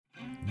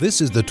This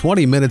is the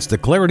 20 Minutes to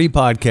Clarity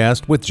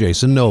podcast with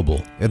Jason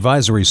Noble.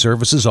 Advisory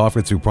services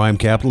offered through Prime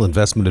Capital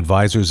Investment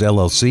Advisors,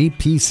 LLC,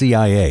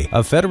 PCIA,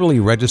 a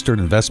federally registered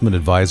investment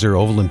advisor,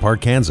 Overland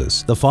Park,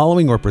 Kansas. The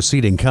following or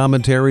preceding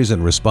commentaries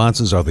and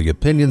responses are the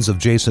opinions of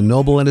Jason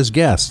Noble and his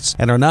guests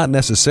and are not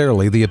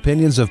necessarily the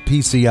opinions of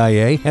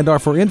PCIA and are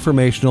for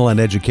informational and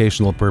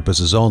educational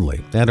purposes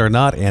only and are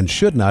not and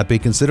should not be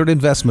considered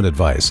investment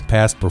advice.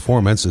 Past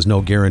performance is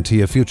no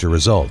guarantee of future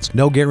results.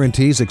 No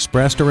guarantees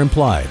expressed or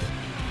implied.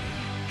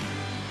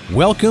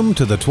 Welcome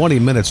to the 20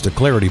 Minutes to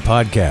Clarity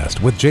podcast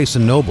with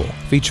Jason Noble,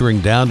 featuring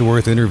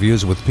down-to-earth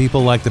interviews with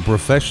people like the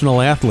professional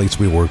athletes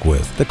we work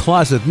with, the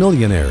closet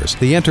millionaires,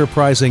 the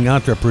enterprising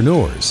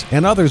entrepreneurs,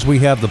 and others we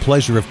have the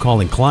pleasure of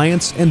calling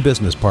clients and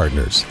business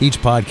partners. Each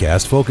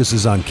podcast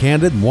focuses on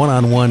candid,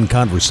 one-on-one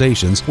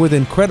conversations with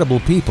incredible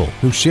people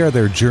who share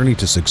their journey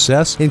to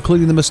success,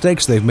 including the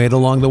mistakes they've made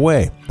along the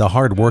way, the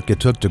hard work it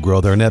took to grow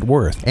their net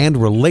worth, and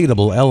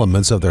relatable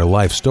elements of their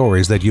life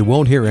stories that you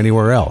won't hear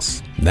anywhere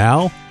else.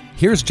 Now,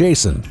 here's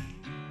Jason.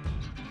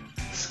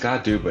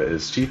 Scott Duba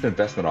is Chief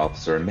Investment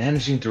Officer and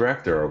Managing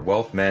Director of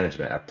Wealth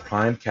Management at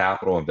Prime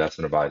Capital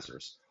Investment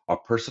Advisors, a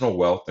personal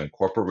wealth and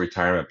corporate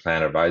retirement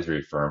plan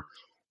advisory firm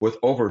with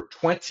over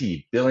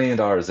 $20 billion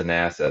in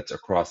assets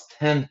across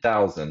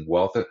 10,000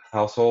 wealth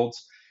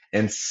households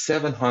and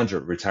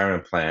 700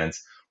 retirement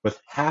plans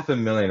with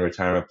 500,000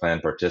 retirement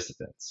plan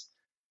participants.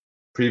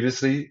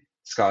 Previously,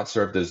 Scott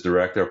served as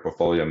Director of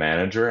Portfolio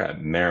Manager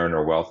at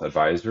Mariner Wealth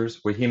Advisors,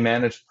 where he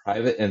managed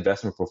private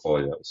investment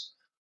portfolios,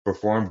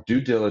 performed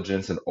due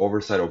diligence and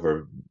oversight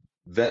over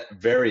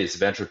various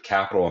venture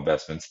capital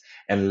investments,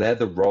 and led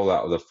the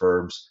rollout of the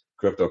firm's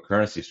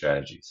cryptocurrency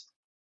strategies.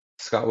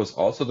 Scott was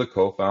also the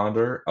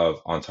co-founder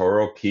of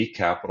Ontoro Peak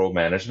Capital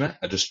Management,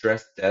 a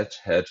distressed debt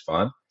hedge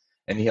fund,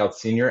 and he held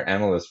senior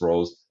analyst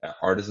roles at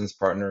Artisans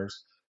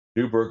Partners,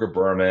 Neuberger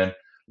Berman,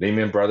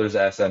 Lehman Brothers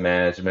Asset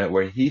Management,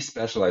 where he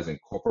specialized in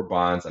corporate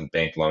bonds and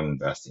bank loan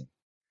investing.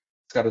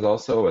 Scott is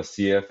also a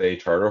CFA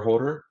charter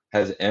holder,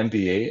 has an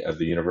MBA of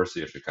the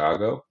University of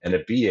Chicago, and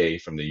a BA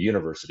from the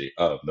University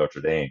of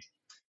Notre Dame.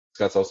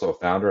 Scott's also a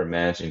founder and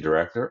managing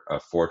director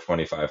of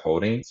 425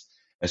 Holdings,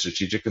 a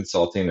strategic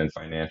consulting and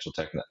financial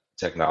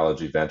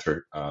technology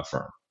venture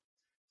firm.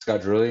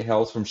 Scott really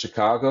hails from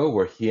Chicago,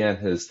 where he and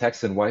his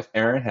Texan wife,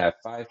 Erin, have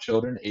 5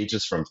 children,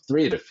 ages from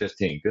 3 to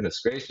 15. Goodness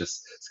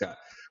gracious, Scott.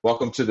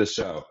 Welcome to the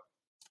show.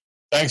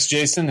 Thanks,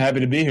 Jason.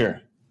 Happy to be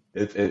here.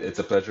 It's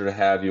a pleasure to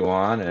have you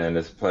on, and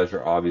it's a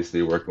pleasure,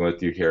 obviously, working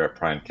with you here at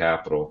Prime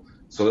Capital.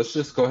 So let's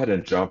just go ahead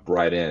and jump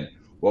right in.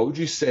 What would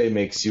you say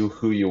makes you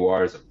who you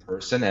are as a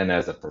person and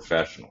as a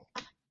professional?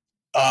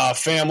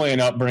 Family and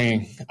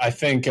upbringing. I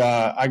think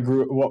I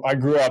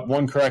grew up,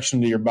 one correction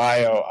to your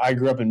bio, I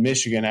grew up in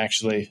Michigan,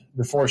 actually,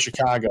 before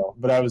Chicago,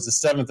 but I was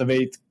the 7th of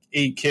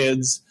 8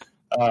 kids.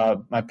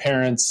 My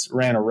parents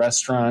ran a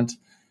restaurant.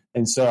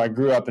 And so I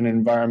grew up in an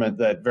environment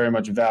that very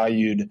much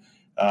valued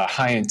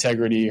high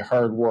integrity,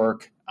 hard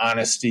work,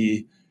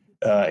 honesty,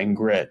 and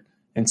grit.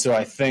 And so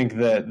I think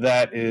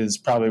that is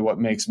probably what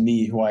makes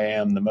me who I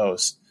am the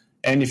most.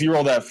 And if you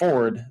roll that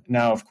forward,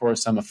 now, of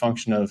course, I'm a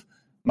function of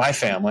my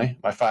family,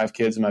 my 5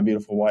 kids and my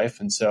beautiful wife.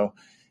 And so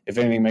if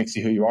anything makes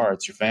you who you are,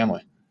 it's your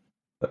family.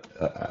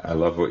 I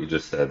love what you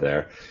just said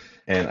there.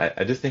 And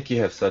I just think you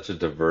have such a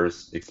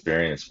diverse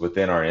experience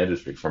within our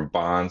industry, from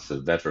bonds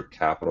to venture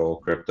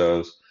capital,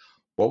 cryptos.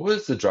 What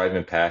was the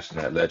driving passion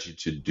that led you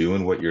to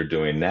doing what you're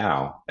doing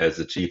now as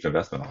the Chief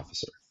Investment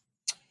Officer?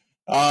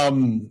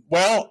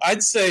 Well,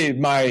 I'd say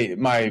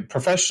my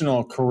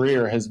professional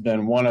career has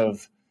been one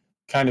of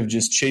kind of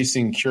just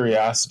chasing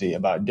curiosity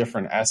about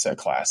different asset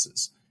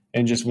classes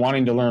and just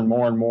wanting to learn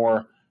more and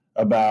more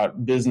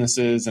about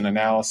businesses and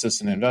analysis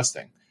and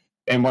investing.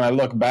 And when I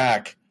look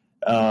back,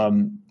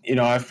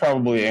 I've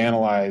probably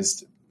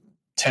analyzed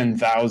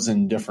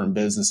 10,000 different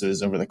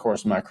businesses over the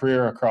course of my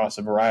career across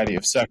a variety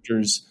of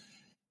sectors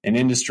and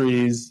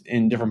industries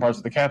in different parts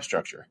of the cap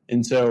structure.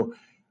 And so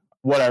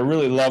what I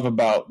really love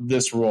about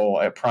this role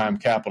at Prime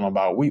Capital,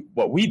 about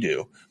what we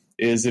do,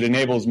 is it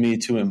enables me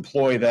to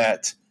employ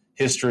that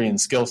history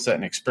and skill set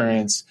and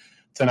experience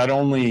to not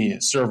only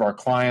serve our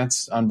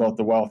clients on both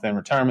the wealth and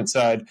retirement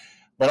side,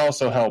 but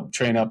also help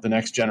train up the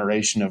next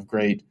generation of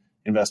great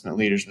investment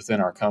leaders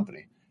within our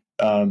company.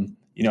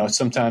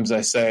 Sometimes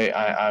I say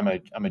I'm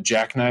a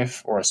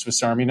jackknife or a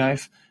Swiss Army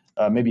knife.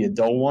 Maybe a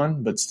dull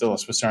one, but still a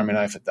Swiss Army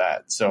knife at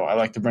that. So I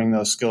like to bring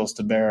those skills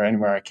to bear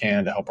anywhere I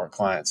can to help our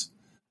clients.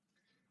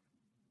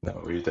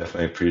 No, we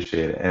definitely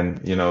appreciate it. And,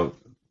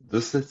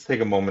 let's take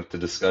a moment to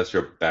discuss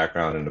your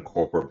background in the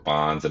corporate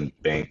bonds and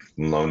bank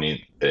loaning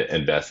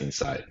investing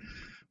side.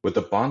 With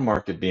the bond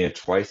market being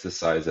twice the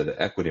size of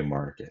the equity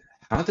market,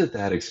 how did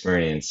that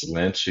experience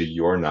lend to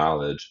your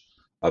knowledge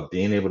of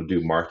being able to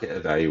do market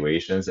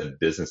evaluations and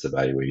business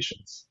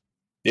evaluations?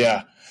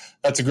 Yeah,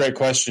 that's a great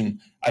question.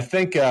 I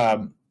think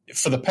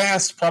for the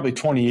past probably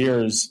 20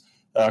 years,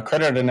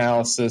 credit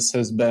analysis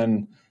has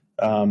been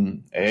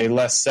a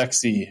less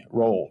sexy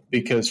role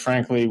because,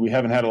 frankly, we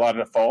haven't had a lot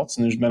of defaults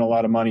and there's been a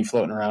lot of money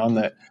floating around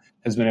that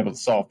has been able to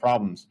solve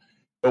problems.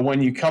 But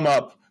when you come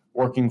up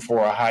working for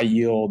a high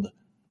yield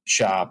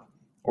shop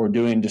or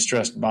doing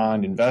distressed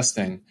bond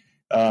investing,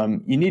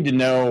 you need to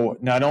know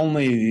not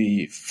only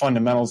the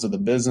fundamentals of the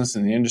business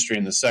and the industry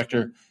and the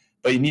sector,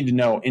 but you need to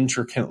know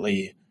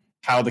intricately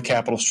how the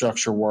capital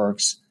structure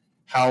works,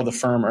 how the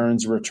firm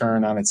earns a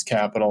return on its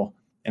capital,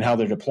 and how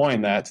they're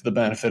deploying that to the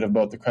benefit of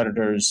both the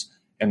creditors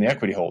and the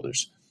equity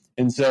holders.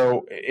 And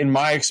so in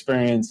my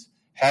experience,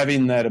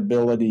 having that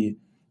ability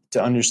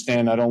to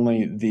understand not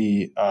only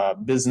the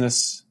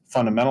business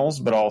fundamentals,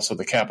 but also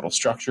the capital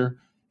structure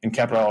and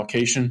capital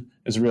allocation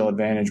is a real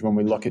advantage when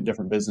we look at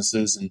different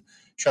businesses and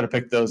try to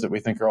pick those that we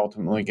think are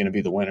ultimately going to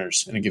be the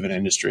winners in a given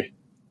industry.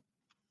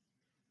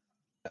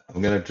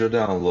 I'm going to drill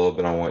down a little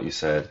bit on what you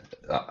said.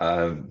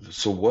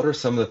 So what are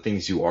some of the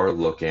things you are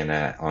looking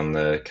at on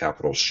the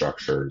capital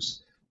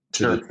structures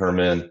to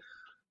determine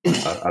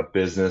a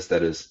business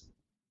that is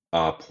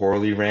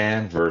poorly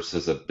ran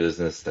versus a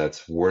business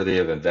that's worthy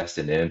of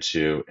investing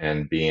into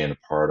and being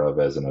a part of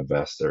as an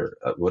investor?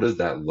 What does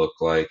that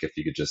look like? If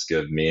you could just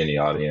give me and the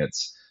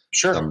audience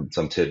some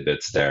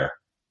tidbits there.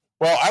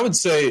 Well, I would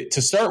say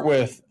to start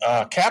with,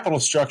 capital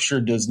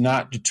structure does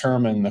not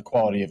determine the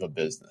quality of a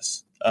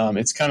business.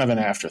 It's kind of an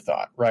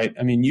afterthought, right?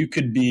 I mean, you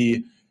could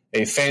be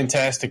a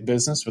fantastic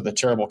business with a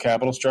terrible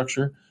capital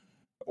structure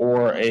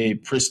or a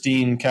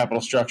pristine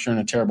capital structure and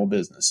a terrible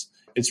business.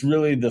 It's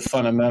really the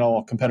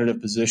fundamental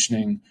competitive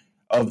positioning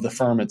of the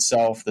firm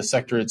itself, the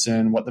sector it's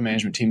in, what the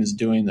management team is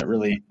doing that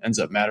really ends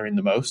up mattering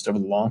the most over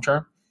the long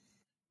term.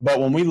 But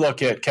when we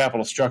look at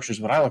capital structures,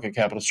 when I look at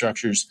capital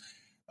structures,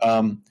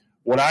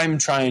 what I'm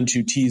trying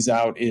to tease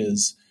out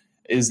is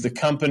the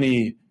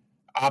company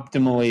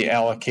optimally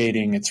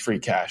allocating its free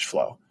cash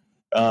flow.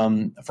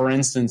 For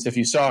instance, if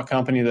you saw a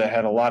company that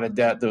had a lot of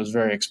debt that was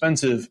very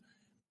expensive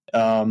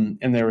and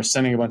they were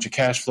sending a bunch of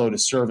cash flow to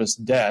service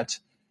debt,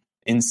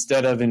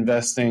 instead of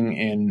investing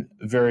in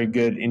very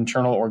good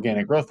internal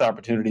organic growth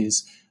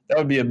opportunities, that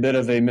would be a bit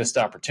of a missed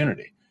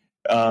opportunity.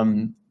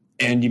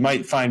 And you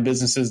might find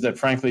businesses that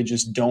frankly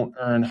just don't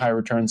earn high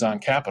returns on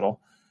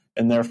capital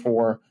and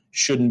therefore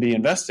shouldn't be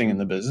investing in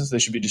the business. They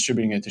should be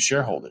distributing it to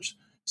shareholders.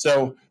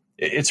 So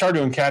it's hard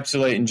to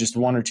encapsulate in just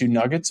one or two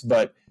nuggets,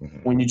 but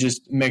when you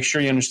just make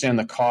sure you understand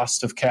the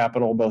cost of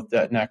capital, both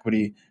debt and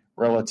equity,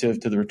 relative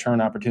to the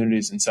return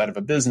opportunities inside of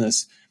a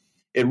business,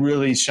 it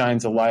really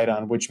shines a light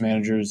on which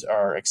managers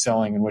are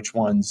excelling and which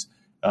ones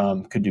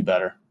could do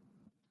better.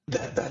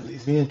 That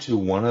leads me into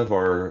one of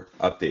our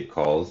update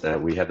calls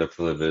that we had the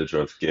privilege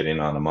of getting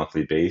on a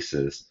monthly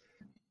basis.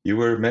 You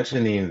were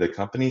mentioning the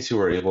companies who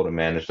are able to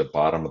manage the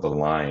bottom of the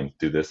line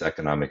through this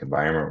economic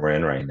environment we're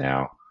in right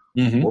now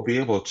will be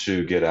able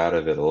to get out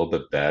of it a little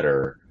bit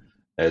better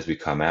as we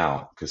come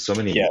out, because so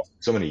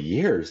many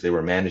years they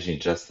were managing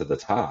just to the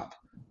top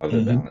of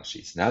their balance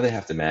sheets. Now they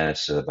have to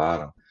manage to the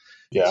bottom.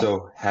 Yeah.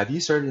 So have you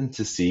started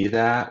to see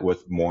that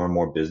with more and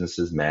more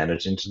businesses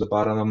managing to the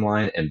bottom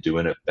line and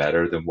doing it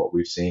better than what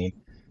we've seen?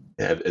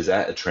 Is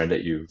that a trend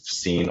that you've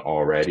seen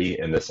already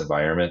in this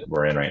environment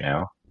we're in right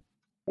now?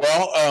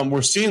 Well,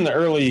 we're seeing the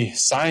early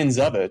signs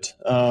of it,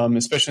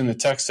 especially in the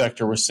tech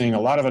sector. We're seeing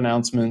a lot of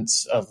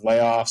announcements of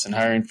layoffs and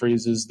hiring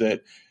freezes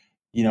that,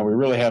 we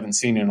really haven't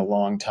seen in a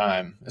long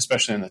time,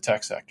 especially in the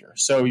tech sector.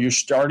 So you're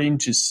starting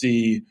to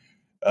see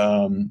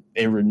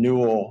a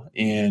renewal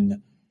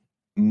in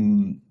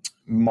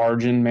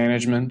margin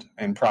management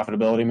and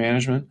profitability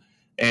management.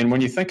 And when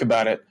you think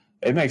about it,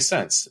 it makes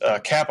sense.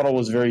 Capital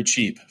was very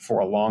cheap for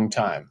a long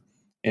time.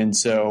 And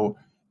so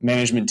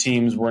management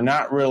teams were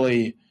not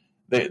really,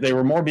 they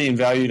were more being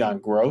valued on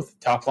growth,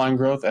 top line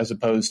growth, as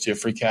opposed to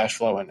free cash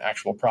flow and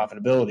actual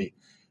profitability.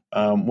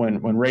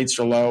 When rates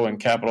are low and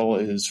capital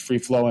is free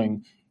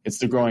flowing, it's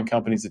the growing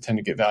companies that tend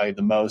to get valued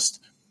the most.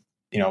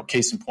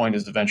 Case in point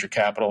is the venture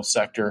capital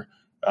sector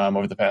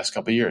over the past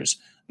couple of years.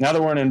 Now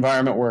that we're in an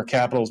environment where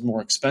capital is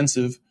more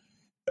expensive,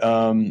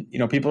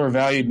 people are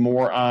valued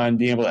more on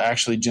being able to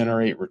actually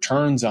generate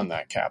returns on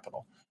that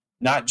capital,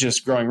 not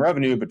just growing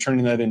revenue, but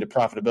turning that into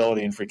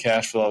profitability and free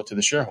cash flow to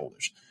the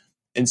shareholders.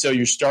 And so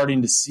you're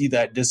starting to see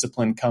that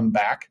discipline come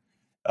back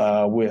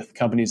with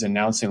companies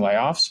announcing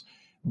layoffs.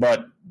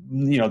 But,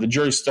 the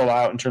jury's still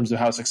out in terms of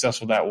how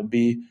successful that will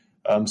be.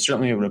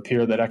 Certainly it would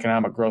appear that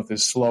economic growth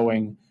is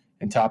slowing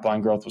and top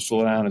line growth will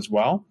slow down as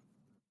well.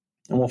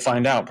 And we'll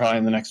find out probably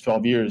in the next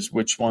 12 years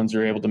which ones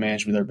are able to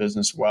manage their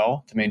business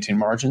well to maintain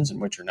margins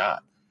and which are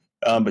not.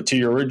 But to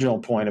your original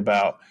point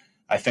about,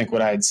 I think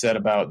what I had said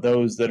about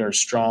those that are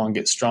strong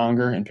get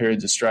stronger in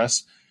periods of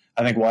stress,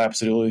 I think we'll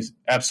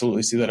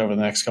absolutely see that over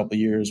the next couple of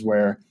years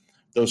where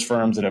those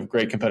firms that have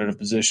great competitive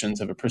positions,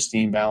 have a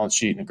pristine balance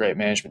sheet and a great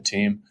management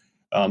team,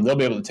 they'll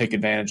be able to take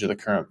advantage of the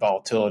current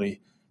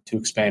volatility to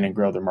expand and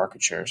grow their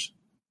market shares.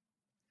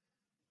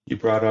 You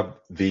brought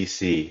up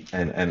VC,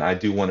 and I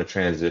do want to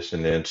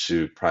transition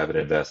into private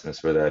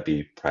investments, whether that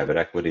be private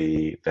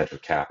equity, venture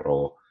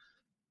capital,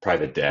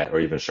 private debt, or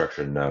even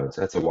structured notes.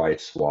 That's a wide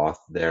swath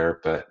there,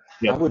 but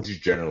how would you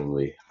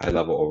generally, high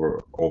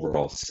level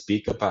overall,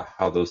 speak about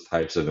how those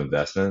types of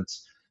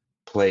investments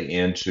play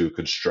into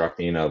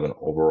constructing of an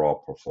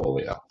overall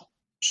portfolio?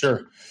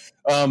 Sure.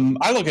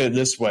 I look at it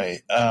this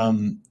way.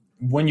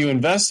 when you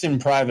invest in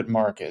private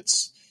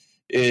markets,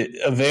 it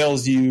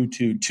avails you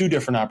to two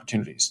different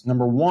opportunities.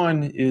 Number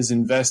one is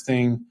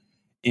investing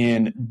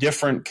in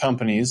different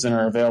companies than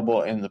are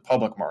available in the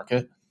public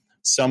market.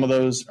 Some of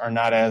those are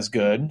not as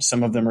good.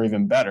 Some of them are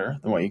even better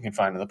than what you can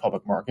find in the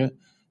public market.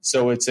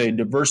 So it's a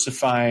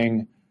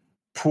diversifying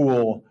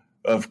pool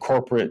of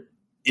corporate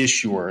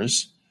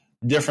issuers,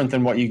 different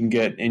than what you can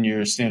get in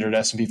your standard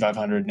S&P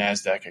 500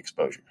 NASDAQ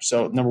exposure.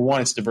 So number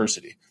one, it's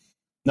diversity.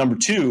 Number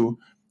two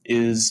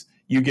is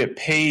you get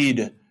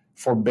paid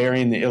for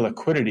bearing the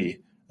illiquidity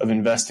of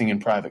investing in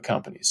private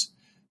companies.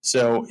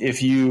 So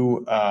if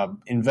you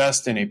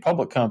invest in a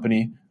public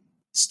company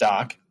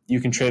stock,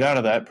 you can trade out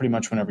of that pretty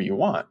much whenever you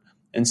want.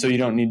 And so you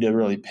don't need to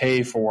really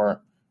pay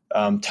for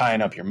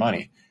tying up your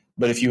money.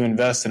 But if you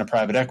invest in a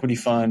private equity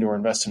fund or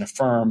invest in a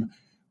firm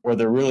where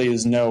there really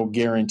is no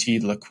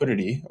guaranteed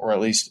liquidity, or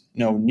at least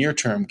no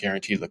near-term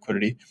guaranteed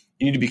liquidity,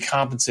 you need to be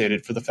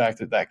compensated for the fact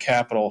that that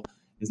capital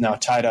is now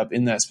tied up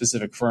in that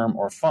specific firm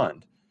or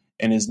fund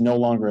and is no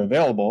longer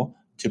available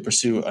to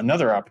pursue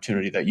another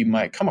opportunity that you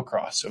might come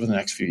across over the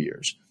next few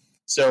years.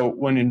 So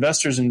when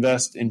investors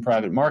invest in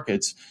private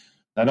markets,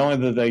 not only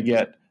do they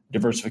get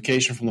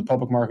diversification from the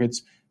public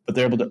markets, but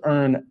they're able to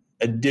earn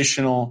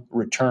additional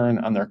return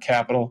on their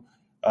capital,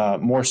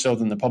 more so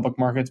than the public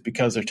markets,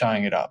 because they're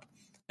tying it up.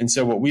 And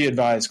so what we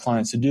advise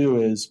clients to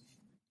do is,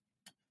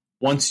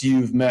 once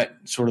you've met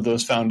sort of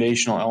those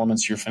foundational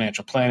elements of your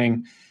financial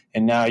planning,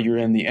 and now you're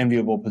in the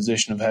enviable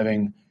position of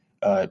having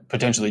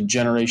potentially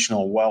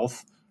generational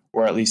wealth,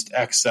 or at least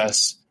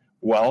excess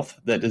wealth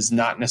that is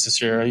not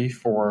necessary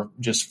for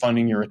just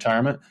funding your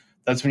retirement,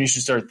 that's when you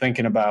should start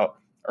thinking about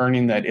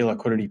earning that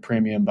illiquidity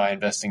premium by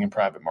investing in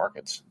private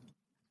markets.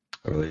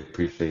 I really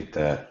appreciate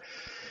that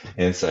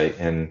insight.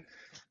 And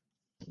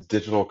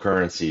digital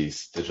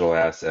currencies, digital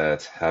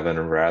assets, having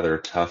a rather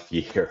tough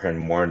year, and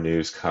more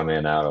news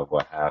coming out of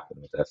what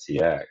happened with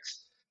FTX.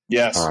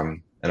 Yes.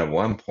 And at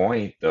one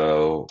point,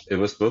 though, it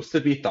was supposed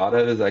to be thought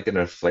of as like an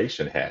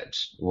inflation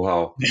hedge.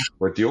 Well,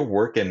 with your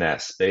work in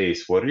that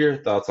space, what are your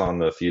thoughts on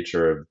the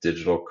future of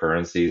digital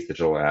currencies,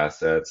 digital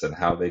assets, and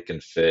how they can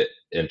fit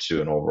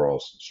into an overall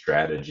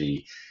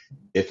strategy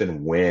if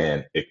and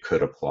when it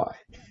could apply?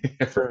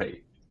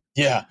 Right.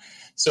 Yeah.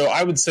 So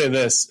I would say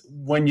this: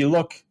 when you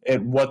look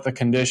at what the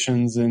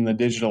conditions in the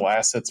digital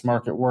assets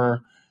market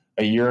were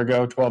a year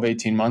ago, 12,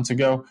 18 months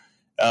ago,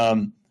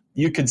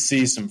 you could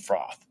see some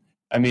froth.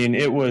 I mean,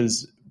 it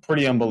was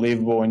pretty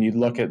unbelievable when you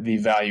look at the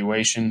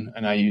valuation,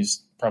 and I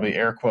use probably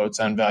air quotes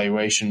on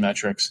valuation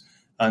metrics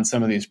on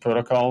some of these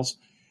protocols.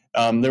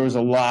 There was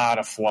a lot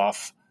of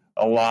fluff,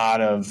 a lot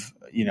of,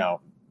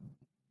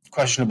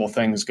 questionable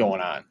things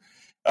going on.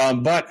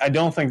 But I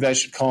don't think that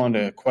should call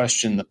into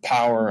question the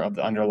power of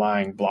the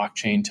underlying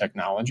blockchain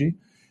technology.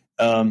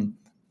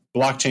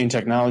 Blockchain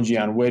technology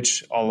on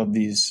which all of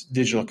these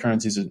digital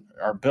currencies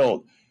are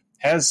built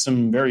has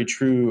some very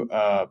true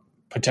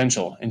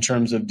potential in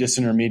terms of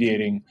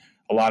disintermediating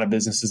a lot of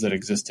businesses that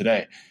exist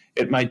today.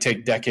 It might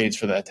take decades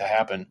for that to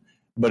happen,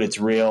 but it's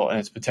real, and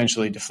it's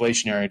potentially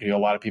deflationary to a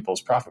lot of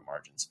people's profit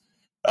margins,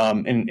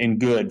 and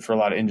good for a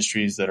lot of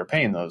industries that are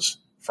paying those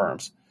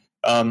firms.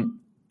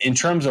 In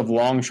terms of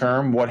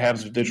long-term, what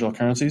happens with digital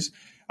currencies,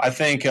 I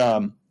think,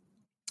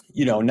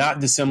 not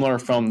dissimilar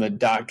from the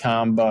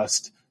dot-com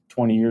bust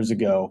 20 years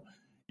ago,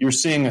 you're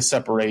seeing a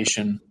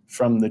separation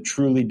from the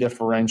truly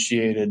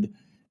differentiated,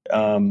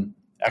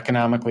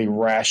 economically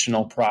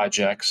rational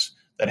projects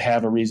that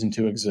have a reason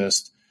to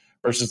exist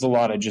versus a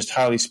lot of just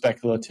highly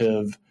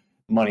speculative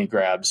money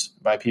grabs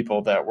by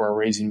people that were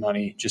raising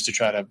money just to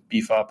try to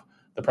beef up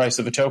the price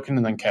of a token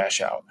and then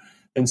cash out.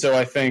 And so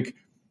I think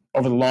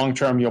over the long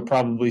term, you'll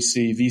probably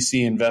see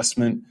VC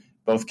investment,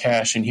 both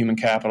cash and human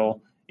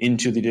capital,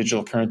 into the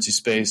digital currency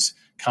space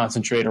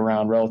concentrate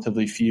around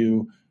relatively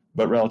few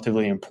but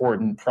relatively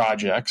important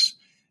projects.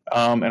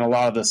 And a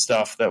lot of the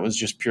stuff that was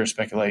just pure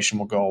speculation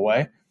will go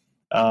away.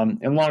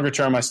 In longer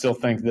term, I still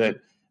think that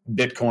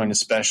Bitcoin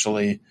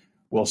especially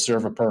will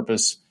serve a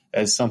purpose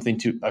as something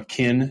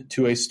akin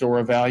to a store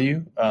of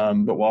value,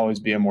 but will always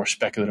be a more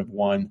speculative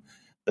one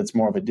that's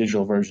more of a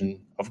digital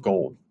version of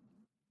gold.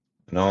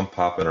 I know I'm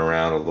popping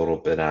around a little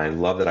bit, and I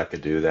love that I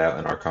could do that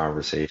in our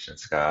conversation,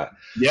 Scott.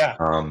 Yeah.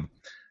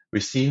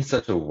 We've seen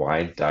such a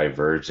wide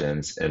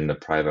divergence in the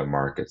private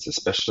markets,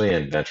 especially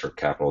in venture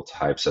capital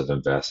types of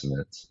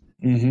investments.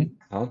 Mm-hmm.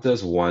 How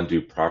does one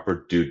do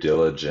proper due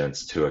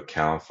diligence to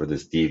account for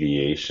this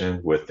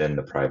deviation within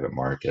the private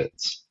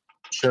markets?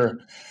 Sure.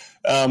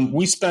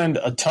 We spend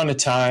a ton of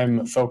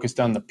time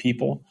focused on the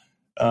people,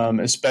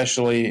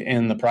 especially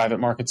in the private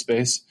market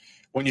space.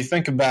 When you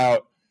think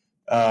about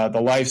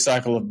the life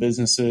cycle of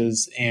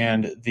businesses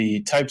and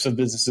the types of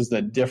businesses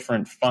that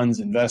different funds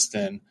invest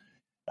in,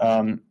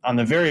 on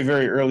the very,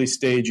 very early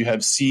stage, you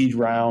have seed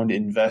round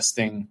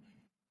investing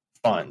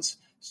funds.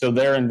 So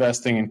they're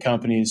investing in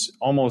companies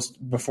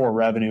almost before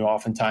revenue,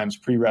 oftentimes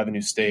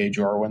pre-revenue stage,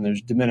 or when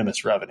there's de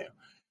minimis revenue.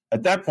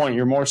 At that point,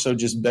 you're more so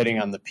just betting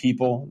on the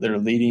people that are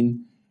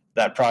leading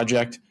that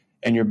project,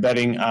 and you're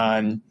betting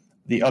on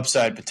the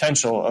upside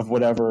potential of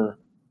whatever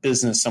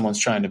business someone's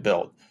trying to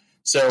build.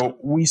 So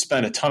we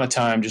spend a ton of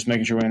time just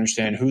making sure we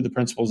understand who the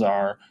principals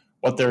are,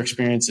 what their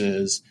experience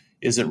is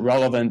it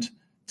relevant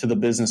to the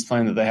business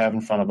plan that they have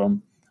in front of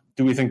them?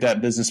 Do we think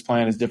that business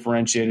plan is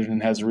differentiated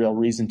and has a real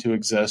reason to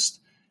exist,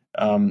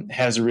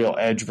 has a real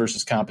edge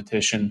versus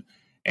competition?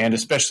 And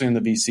especially in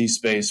the VC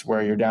space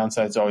where your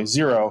downside is always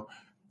zero,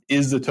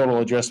 is the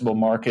total addressable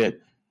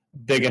market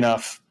big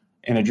enough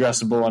and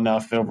addressable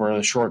enough over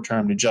the short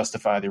term to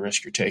justify the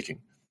risk you're taking?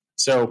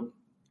 So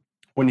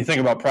when you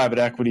think about private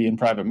equity and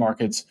private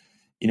markets,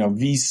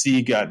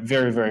 VC got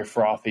very, very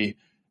frothy,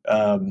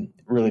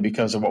 really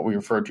because of what we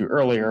referred to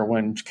earlier.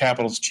 When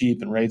capital's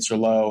cheap and rates are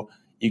low,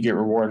 you get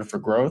rewarded for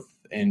growth,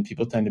 and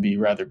people tend to be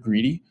rather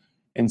greedy.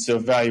 And so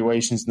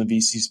valuations in the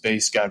VC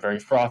space got very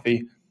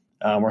frothy.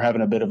 We're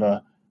having a bit of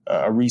a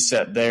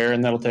reset there,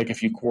 and that'll take a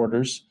few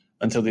quarters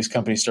until these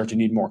companies start to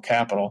need more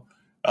capital.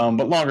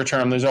 But longer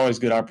term, there's always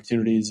good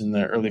opportunities in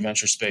the early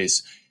venture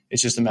space.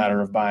 It's just a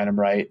matter of buying them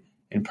right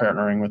and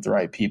partnering with the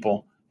right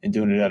people and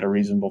doing it at a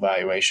reasonable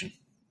valuation.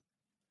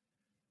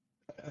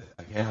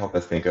 I can't help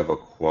but think of a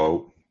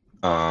quote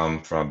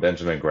from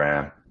Benjamin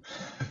Graham,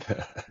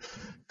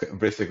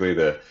 basically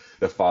the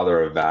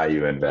father of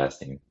value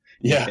investing.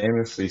 Yeah. He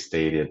famously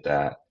stated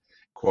that,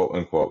 quote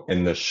unquote,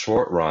 in the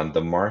short run,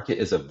 the market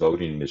is a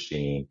voting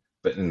machine,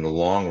 but in the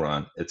long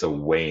run, it's a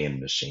weighing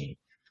machine.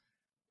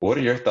 What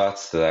are your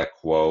thoughts to that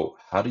quote?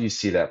 How do you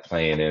see that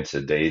playing in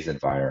today's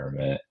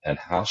environment? And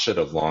how should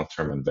a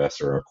long-term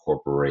investor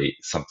incorporate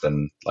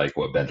something like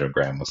what Benjamin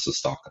Graham was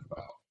just talking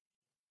about?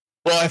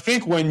 Well, I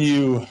think when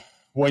you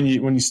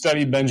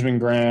study Benjamin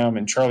Graham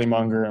and Charlie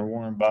Munger and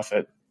Warren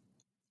Buffett,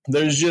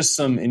 there's just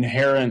some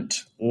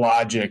inherent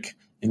logic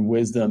and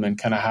wisdom in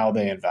kind of how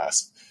they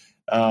invest.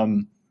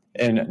 And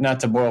not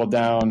to boil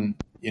down,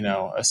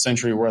 a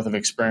century worth of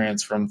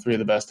experience from three of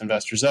the best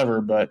investors ever,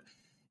 but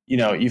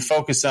you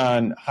focus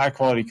on high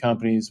quality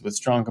companies with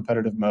strong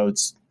competitive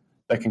moats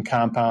that can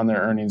compound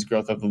their earnings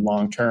growth over the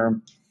long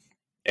term.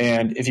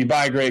 And if you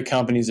buy great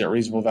companies at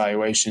reasonable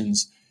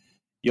valuations,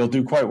 you'll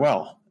do quite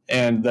well.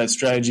 And that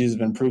strategy has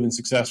been proven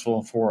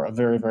successful for a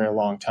very, very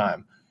long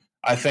time.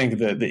 I think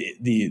that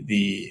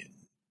the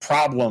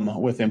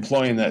problem with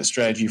employing that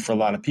strategy for a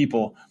lot of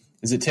people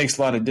is it takes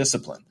a lot of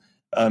discipline.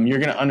 You're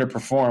going to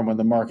underperform when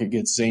the market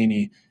gets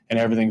zany and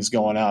everything's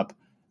going up.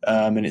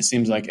 And it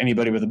seems like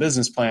anybody with a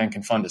business plan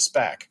can fund a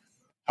SPAC.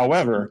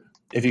 However,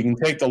 if you can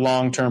take the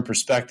long-term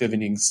perspective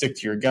and you can stick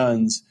to your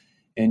guns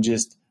and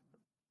just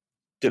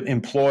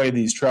employ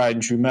these tried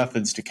and true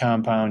methods to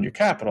compound your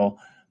capital,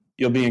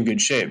 you'll be in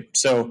good shape.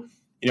 So,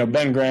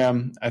 Ben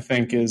Graham, I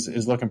think, is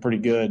looking pretty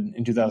good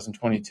in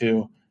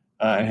 2022,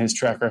 and his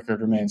track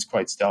record remains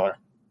quite stellar.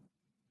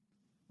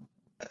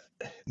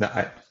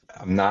 Now,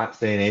 I'm not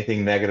saying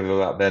anything negative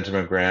about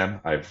Benjamin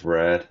Graham. I've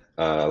read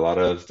a lot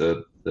of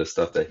the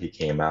stuff that he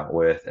came out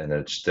with, and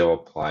it still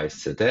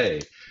applies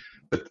today.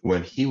 But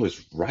when he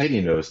was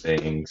writing those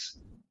things,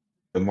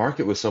 the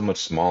market was so much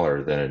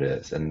smaller than it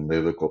is. And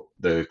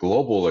the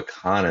global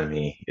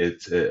economy,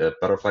 it's a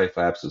butterfly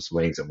flaps its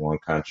wings in one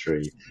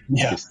country.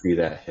 Yeah. You can see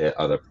that hit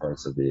other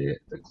parts of the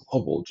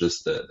global,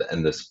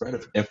 and the spread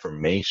of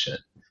information.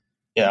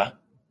 Yeah.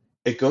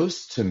 It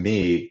goes to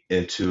me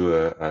into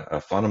a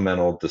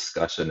fundamental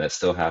discussion that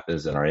still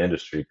happens in our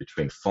industry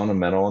between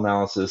fundamental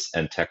analysis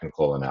and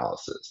technical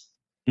analysis.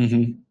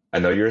 Mm-hmm. I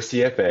know you're a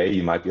CFA,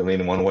 you might be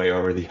leaning one way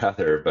over the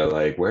other,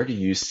 but where do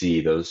you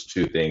see those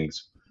two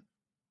things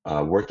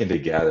working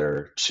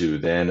together to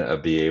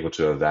then be able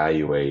to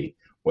evaluate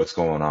what's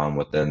going on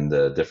within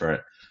the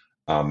different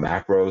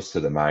macros to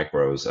the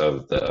micros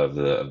of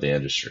the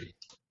industry?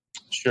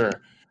 Sure.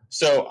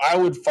 So I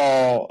would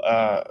fall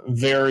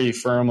very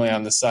firmly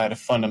on the side of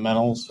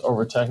fundamentals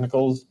over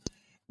technicals,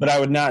 but I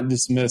would not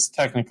dismiss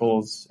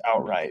technicals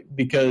outright,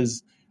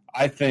 because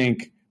I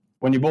think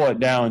when you boil it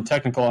down,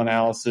 technical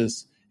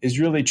analysis is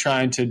really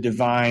trying to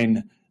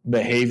divine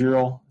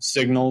behavioral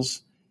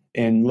signals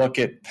and look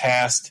at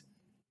past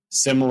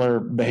similar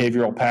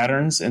behavioral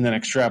patterns and then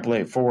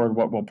extrapolate forward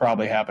what will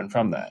probably happen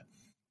from that.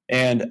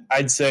 And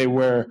I'd say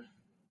where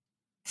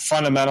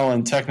fundamental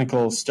and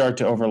technical start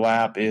to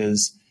overlap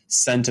is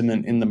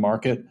sentiment in the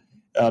market.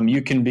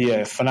 You can be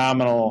a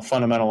phenomenal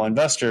fundamental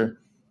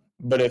investor,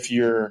 but if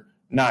you're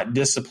not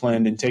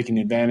disciplined in taking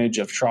advantage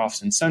of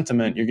troughs in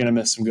sentiment, you're going to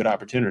miss some good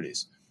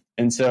opportunities.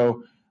 And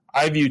so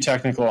I view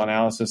technical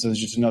analysis as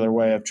just another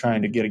way of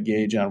trying to get a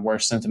gauge on where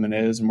sentiment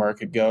is and where it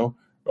could go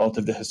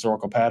relative to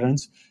historical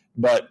patterns.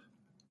 But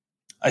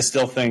I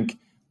still think,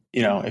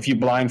 if you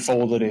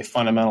blindfolded a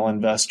fundamental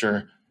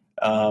investor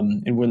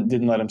and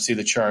didn't let him see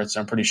the charts,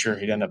 I'm pretty sure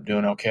he'd end up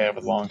doing okay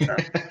over the long term.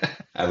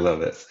 I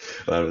love it.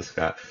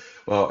 Scott.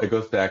 Well, it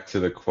goes back to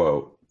the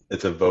quote.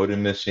 It's a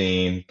voting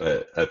machine,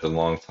 but at the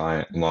long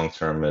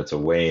term, it's a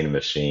weighing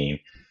machine.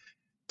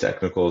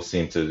 Technicals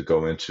seem to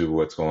go into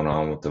what's going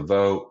on with the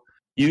vote.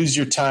 Use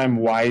your time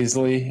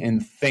wisely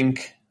and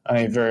think on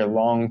a very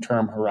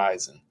long-term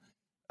horizon.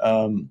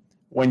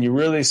 When you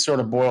really sort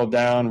of boil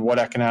down what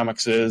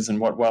economics is and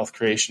what wealth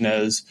creation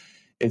is,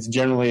 it's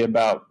generally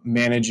about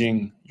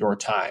managing your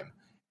time.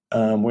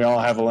 We all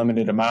have a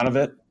limited amount of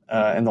it.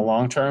 in the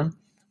long term.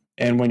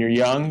 And when you're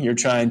young, you're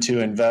trying to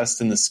invest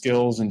in the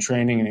skills and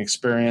training and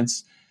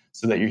experience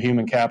so that your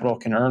human capital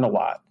can earn a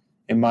lot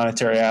in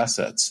monetary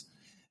assets.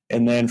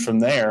 And then from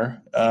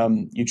there,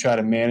 you try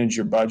to manage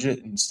your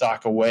budget and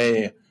stock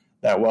away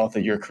that wealth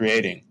that you're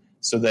creating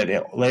so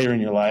that later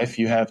in your life,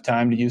 you have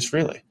time to use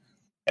freely.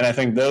 And I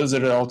think those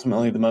that are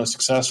ultimately the most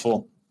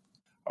successful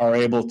are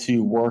able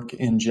to work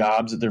in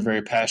jobs that they're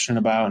very passionate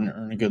about and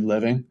earn a good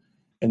living,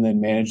 and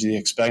then manage the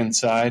expense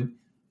side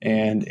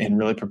and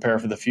really prepare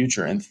for the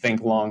future and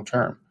think long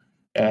term.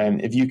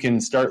 And if you can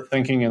start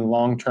thinking in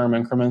long term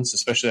increments,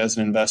 especially as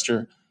an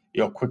investor,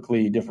 you'll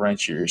quickly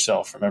differentiate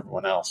yourself from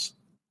everyone else.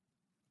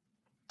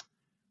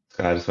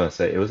 Scott, I just want to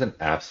say it was an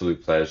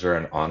absolute pleasure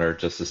and honor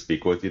just to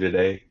speak with you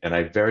today. And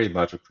I very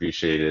much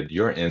appreciated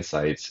your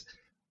insights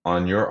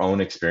on your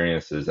own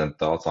experiences and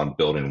thoughts on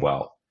building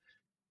wealth.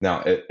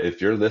 Now,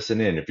 if you're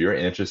listening, if you're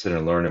interested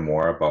in learning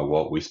more about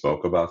what we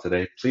spoke about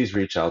today, please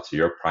reach out to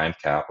your Prime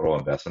Capital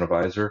investment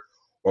advisor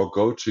or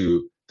go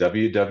to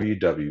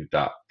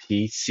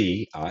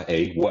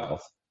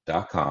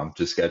www.pciawealth.com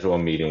to schedule a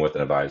meeting with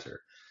an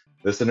advisor.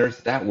 Listeners,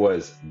 that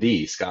was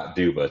the Scott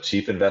Duba,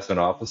 Chief Investment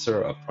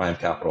Officer of Prime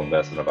Capital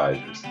Investment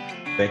Advisors.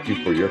 Thank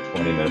you for your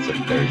 20 minutes of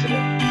clarity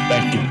today.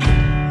 Thank you.